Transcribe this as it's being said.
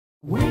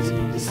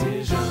Weighty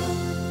decision.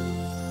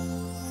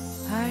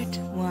 Part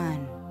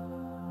 1.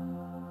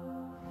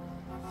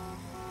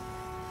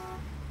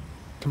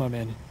 Come on,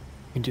 man. You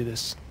can do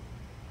this.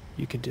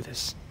 You can do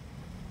this.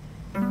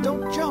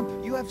 Don't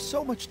jump! You have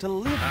so much to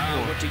live for!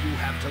 What do you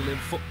have to live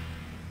for?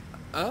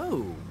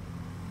 Oh.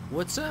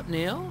 What's up,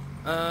 Neil?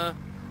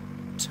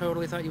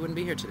 Totally thought you wouldn't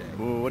be here today.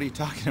 Well, what are you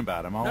talking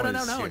about? I'm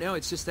always No,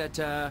 it's just that,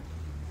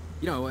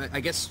 you know,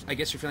 I guess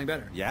you're feeling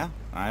better. Yeah,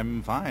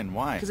 I'm fine.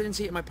 Why? Because I didn't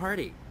see you at my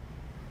party.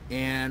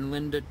 And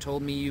Linda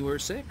told me you were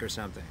sick or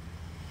something.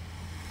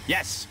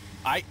 Yes!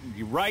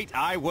 You're right,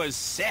 I was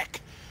sick!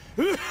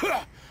 It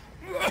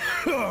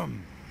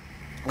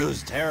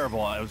was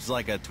terrible. It was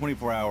like a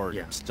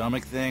 24-hour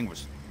stomach thing. It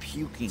was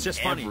puking It's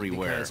just everywhere.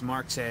 funny because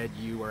Mark said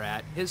you were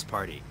at his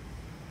party.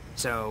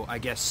 So I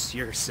guess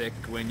you're sick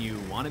when you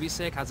want to be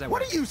sick? How's that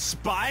work? What are you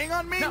spying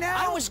on me No, now?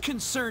 I was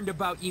concerned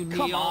about you, Neil.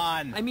 Come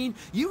on. I mean,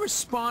 you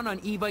respond on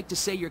Evite to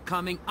say you're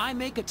coming. I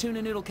make a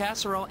tuna noodle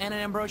casserole and an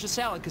ambrosia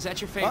salad because that's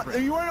your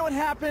favorite. You wanna know what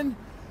happened?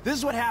 This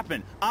is what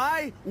happened.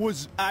 I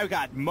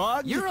got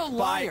mugged. You're a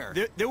liar.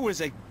 There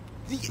was a...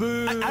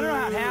 Boo. I don't know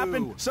how it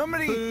happened.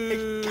 Somebody...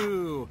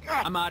 Boo.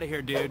 I'm out of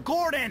here, dude.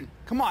 Gordon!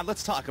 Come on,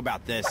 let's talk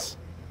about this.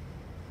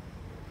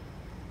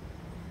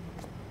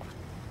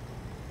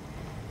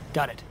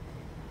 Got it.